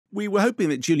We were hoping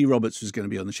that Julie Roberts was going to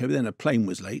be on the show, but then her plane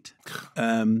was late.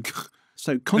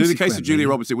 So in the case of Julia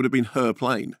Roberts, it would have been her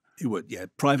plane. It would, yeah,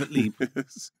 privately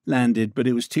landed, but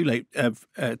it was too late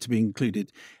to be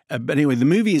included. But anyway, the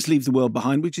movie is Leave the World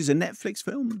Behind, which is a Netflix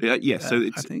film. Yes, so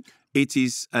I think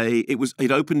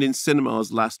it opened in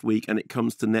cinemas last week and it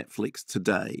comes to Netflix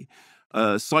today.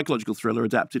 Psychological thriller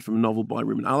adapted from a novel by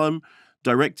Ruben Alam,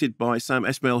 directed by Sam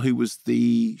Esmail, who was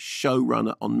the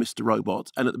showrunner on Mr.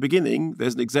 Robot. And at the beginning,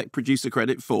 there's an exec producer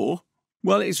credit for.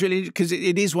 Well, it's really because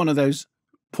it is one of those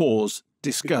pause,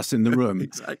 discuss in the room.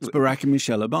 Exactly. It's Barack and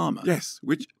Michelle Obama. Yes,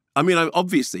 which, I mean,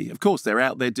 obviously, of course, they're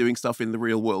out there doing stuff in the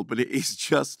real world, but it is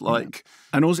just like...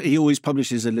 Yeah. And also, he always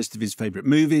publishes a list of his favourite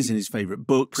movies and his favourite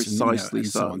books. Precisely and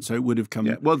so on. So it would have come...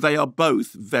 Yeah. Well, they are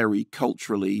both very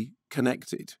culturally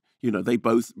connected. You know, they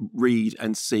both read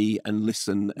and see and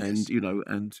listen and, Yes.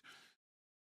 and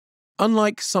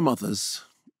unlike some others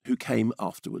who came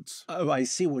afterwards. Oh, I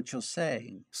see what you're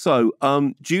saying. So,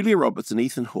 Julia Roberts and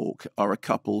Ethan Hawke are a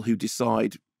couple who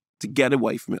decide to get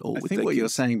away from it all. I think what you're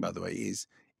saying, by the way, is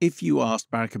if you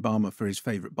asked Barack Obama for his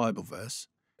favourite Bible verse,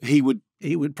 he would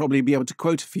probably be able to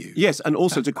quote a few. Yes, and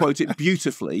also to quote it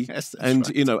beautifully, Yes, that's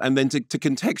and right. and then to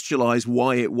contextualize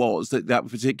why it was that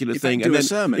particular In fact, thing, do and a then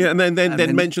sermon. yeah, and then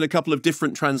then mention a couple of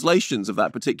different translations of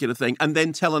that particular thing, and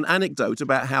then tell an anecdote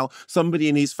about how somebody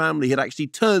in his family had actually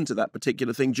turned to that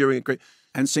particular thing during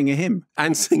and sing a hymn.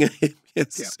 and sing a hymn.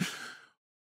 Yes, Yeah.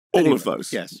 all Anyway, of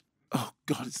those. yes. Oh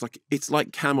God, it's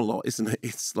like Camelot, isn't it?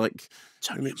 It's like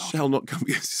and it shall not come.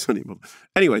 Yes, it's only more.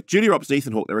 Anyway, Julia Roberts and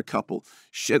Ethan Hawke, they're a couple.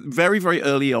 Very, very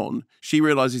early on, she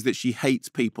realizes that she hates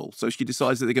people, so she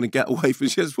decides that they're going to get away from.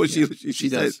 She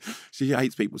says she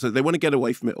hates people, so they want to get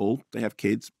away from it all. They have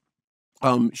kids.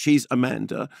 She's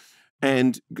Amanda,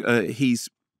 and he's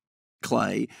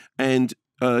Clay, and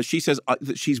she says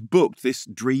that she's booked this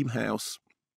dream house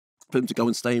for them to go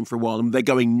and stay in for a while, and they're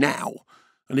going now.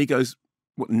 And he goes,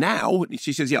 "What, now?"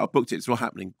 She says, "Yeah, I booked it. It's all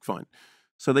happening. Fine."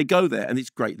 So they go there and it's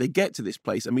great. They get to this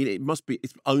place. I mean,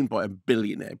 it's owned by a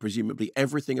billionaire, presumably.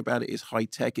 Everything about it is high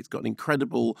tech. It's got an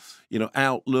incredible,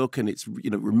 outlook, and it's,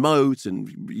 remote and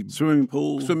Swimming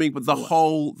pool. but the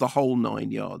whole 9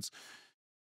 yards.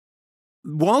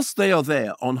 Whilst they are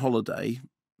there on holiday,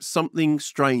 something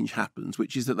strange happens,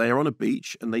 which is that they are on a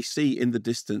beach and they see in the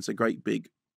distance a great big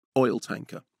oil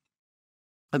tanker.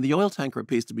 And the oil tanker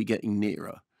appears to be getting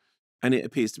nearer, and it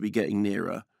appears to be getting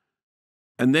nearer.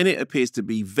 And then it appears to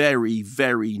be very,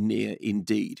 very near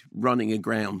indeed, running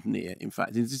aground near, in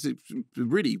fact. It's a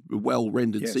really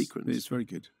well-rendered sequence. It's very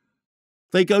good.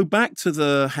 They go back to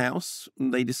the house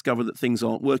and they discover that things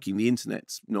aren't working. The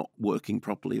internet's not working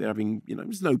properly. They're having,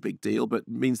 it's no big deal, but it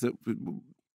means that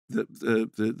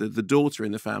the daughter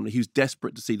in the family, who's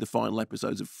desperate to see the final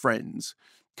episodes of Friends,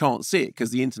 can't see it because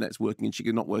the internet's working and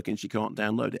she's not working and she can't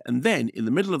download it. And then, in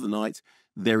the middle of the night,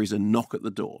 there is a knock at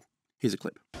the door. Here's a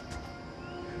clip.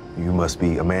 You must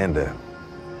be Amanda.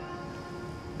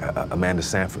 Amanda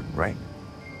Sanford, right?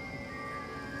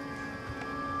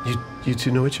 You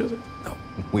two know each other? No,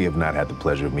 we have not had the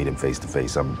pleasure of meeting face to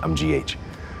face. I'm GH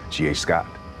Scott.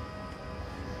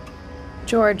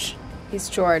 George. He's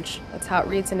George. That's how it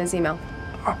reads in his email.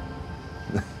 Oh.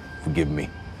 Forgive me,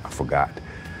 I forgot.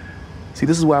 See,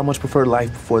 this is why I much prefer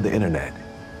life before the internet.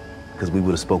 Because we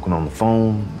would have spoken on the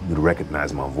phone, you'd have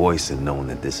recognized my voice and known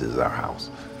that this is our house.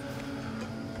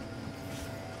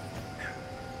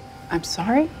 I'm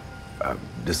sorry?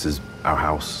 This is our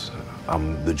house.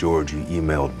 I'm the George you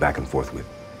emailed back and forth with.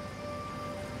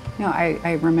 No,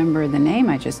 I remember the name.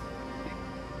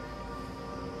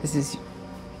 This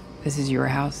is your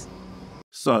house?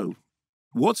 So,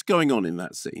 what's going on in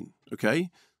that scene, okay?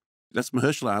 That's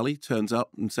Mahershala Ali turns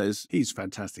up and says... He's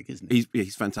fantastic, isn't he?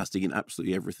 He's fantastic in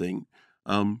absolutely everything.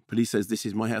 But he says, "This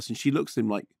is my house." And she looks at him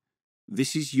like,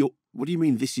 "This is your... What do you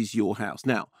mean this is your house?"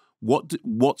 Now,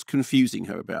 what's confusing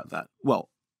her about that? Well,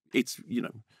 it's,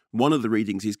 one of the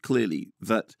readings is clearly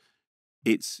that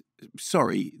it's,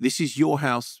 sorry, this is your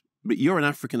house, but you're an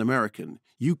African-American.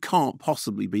 You can't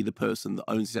possibly be the person that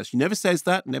owns this house. She never says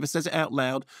that, never says it out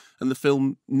loud, and the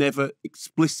film never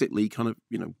explicitly kind of,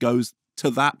 goes to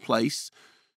that place,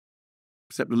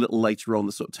 except a little later on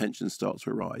the sort of tension starts to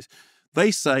arise. They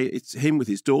say it's him with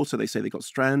his daughter. They say they got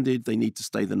stranded. They need to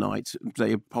stay the night.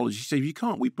 They apologize. She says, "You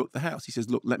can't. We booked the house." He says,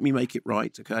 "Look, let me make it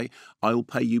right, okay? I'll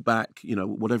pay you back,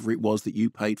 whatever it was that you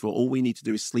paid for. All we need to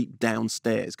do is sleep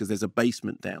downstairs because there's a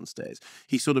basement downstairs."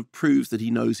 He sort of proves that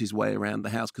he knows his way around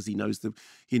the house because he knows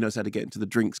how to get into the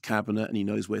drinks cabinet and he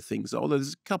knows where things are. Although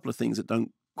there's a couple of things that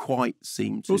don't quite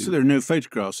seem to. Also, there are no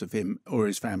photographs of him or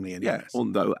his family anywhere. Yeah,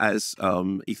 although, as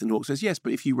Ethan Hawke says, yes,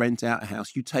 but if you rent out a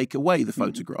house, you take away the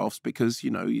photographs because,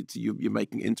 you're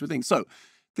making it into a thing. So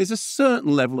there's a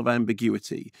certain level of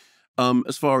ambiguity.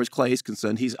 As far as Clay is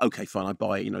concerned, he's okay, fine, I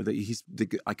buy it.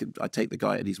 I take the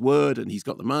guy at his word, and he's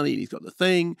got the money and he's got the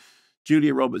thing.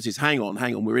 Julia Roberts is, hang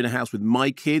on, we're in a house with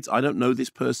my kids. I don't know this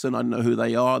person. I don't know who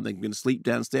they are. They're going to sleep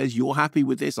downstairs. You're happy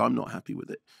with this? I'm not happy with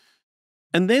it.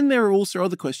 And then there are also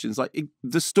other questions, like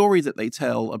the story that they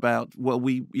tell about, well,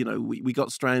 we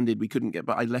got stranded. We couldn't get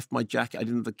back. I left my jacket. I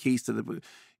didn't have the keys to the...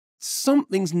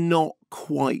 Something's not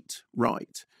quite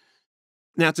right.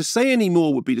 Now, to say any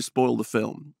more would be to spoil the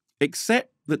film,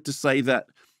 except that to say that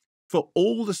for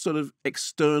all the sort of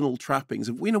external trappings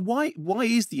of, why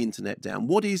is the internet down?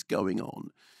 What is going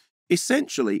on?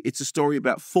 Essentially, it's a story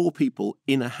about 4 people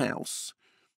in a house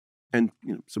and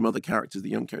some other characters, the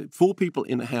young characters, 4 people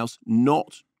in a house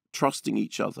not trusting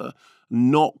each other,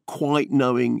 not quite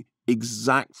knowing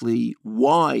exactly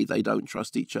why they don't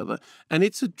trust each other. And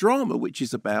it's a drama which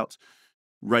is about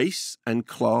race and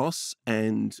class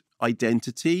and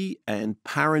identity and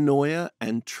paranoia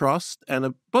and trust and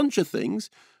a bunch of things.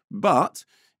 But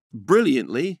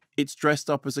brilliantly, it's dressed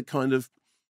up as a kind of,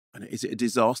 is it a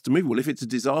disaster movie? Well, if it's a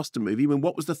disaster movie,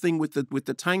 what was the thing with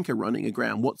the tanker running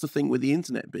aground? What's the thing with the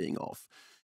internet being off?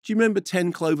 Do you remember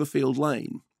 10 Cloverfield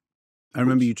Lane? I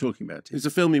remember you talking about it. It's a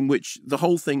film in which the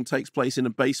whole thing takes place in a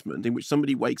basement, in which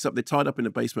somebody wakes up, they're tied up in a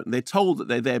basement, and they're told that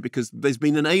they're there because there's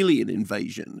been an alien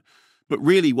invasion. But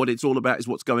really what it's all about is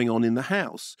what's going on in the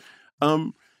house.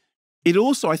 It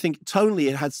also, I think, tonally,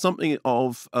 it had something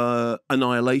of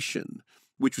Annihilation,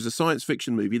 which was a science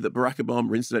fiction movie that Barack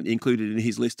Obama incidentally included in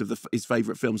his list of his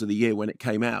favourite films of the year when it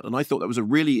came out. And I thought that was a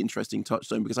really interesting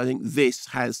touchstone because I think this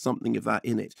has something of that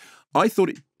in it. I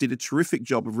thought it did a terrific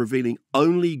job of revealing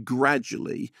only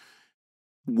gradually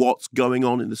what's going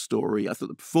on in the story. I thought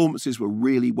the performances were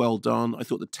really well done. I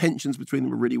thought the tensions between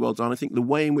them were really well done. I think the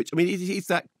way in which, it's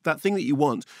that thing that you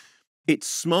want. It's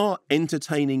smart,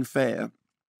 entertaining fare.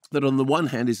 That on the one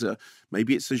hand is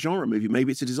maybe it's a genre movie,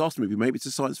 maybe it's a disaster movie, maybe it's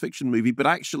a science fiction movie, but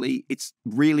actually it's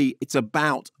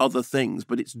about other things,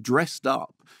 but it's dressed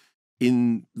up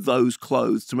in those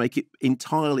clothes to make it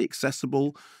entirely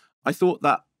accessible. I thought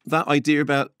that idea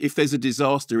about if there's a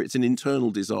disaster, it's an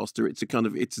internal disaster, it's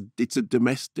a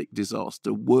domestic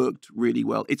disaster, worked really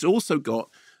well. It's also got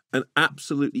an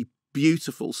absolutely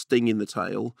beautiful sting in the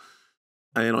tail.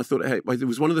 And I thought, hey, it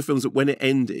was one of the films that when it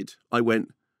ended, I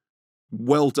went,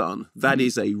 well done. That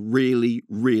is a really,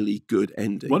 really good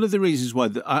ending. One of the reasons why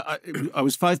I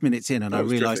was 5 minutes in and I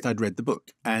realised I'd read the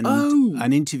book and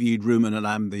interviewed Ruman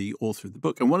Alam, the author of the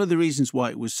book. And one of the reasons why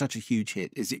it was such a huge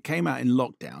hit is it came out in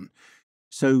lockdown.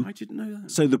 So I didn't know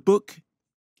that. So the book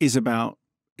is about,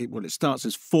 it starts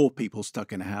as 4 people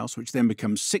stuck in a house, which then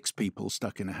becomes 6 people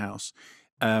stuck in a house.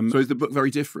 So is the book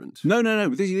very different? No.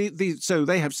 So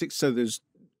they have 6, so there's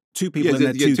 2 people and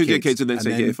their 2 kids. And then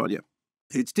say, yeah, fine, yeah.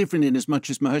 It's different in as much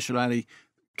as Mahershala Ali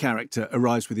character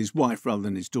arrives with his wife rather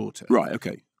than his daughter. Right,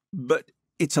 okay. But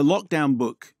it's a lockdown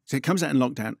book. So it comes out in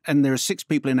lockdown and there are 6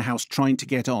 people in a house trying to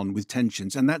get on with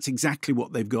tensions. And that's exactly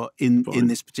what they've got in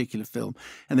this particular film.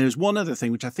 And there's one other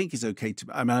thing which I think is okay to...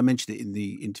 I mentioned it in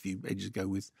the interview ages ago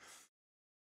with...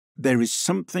 There is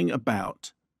something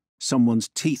about someone's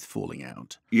teeth falling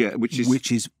out. Yeah, which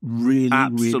is really...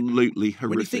 absolutely horrific.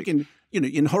 When you're thinking...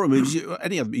 in horror movies,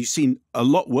 you've seen a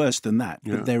lot worse than that.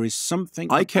 But there is something.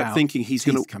 I kept thinking he's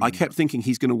going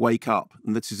to wake up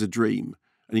and this is a dream.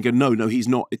 And you go, no, he's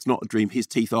not. It's not a dream. His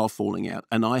teeth are falling out.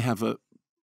 And I've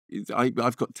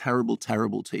got terrible,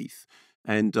 terrible teeth.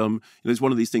 And it's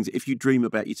one of these things. If you dream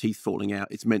about your teeth falling out,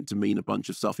 it's meant to mean a bunch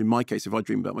of stuff. In my case, if I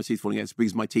dream about my teeth falling out, it's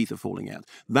because my teeth are falling out.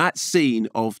 That scene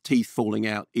of teeth falling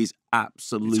out is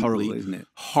absolutely horrible, isn't it?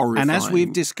 Horrifying. And as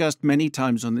we've discussed many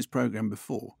times on this program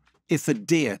before. If a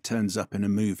deer turns up in a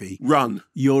movie, run.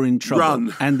 You're in trouble.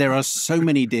 Run. And there are so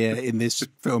many deer in this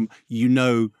film, you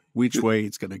know which way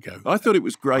it's going to go. I thought it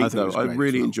was great, though. I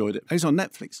really enjoyed it. It's on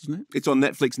Netflix, isn't it? It's on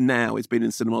Netflix now. It's been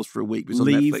in cinemas for a week. It's on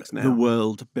Leave Netflix now. the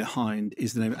World Behind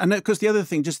is the name. And of course, the other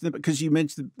thing, just because you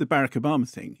mentioned the Barack Obama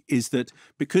thing, is that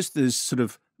because there's sort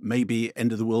of maybe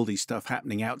end-of-the-worldy stuff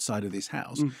happening outside of this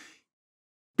house,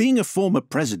 being a former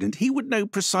president, he would know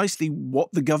precisely what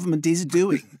the government is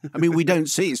doing. I mean, we don't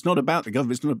see. It's not about the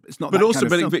government. It's not. But also,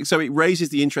 so it raises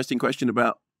the interesting question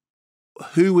about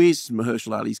who is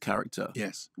Mahershala Ali's character.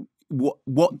 Yes.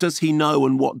 What does he know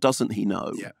and what doesn't he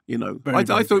know? Yeah. I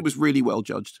thought it was really well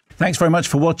judged. Thanks very much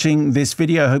for watching this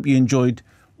video. I hope you enjoyed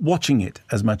watching it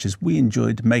as much as we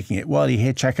enjoyed making it. While you're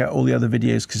here, check out all the other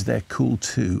videos because they're cool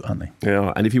too, aren't they?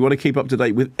 Yeah, and if you want to keep up to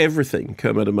date with everything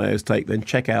Kermode and Mayo's Take, then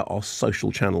check out our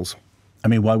social channels. I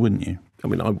mean, why wouldn't you? I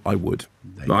mean, I would.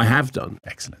 I have done.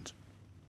 Excellent.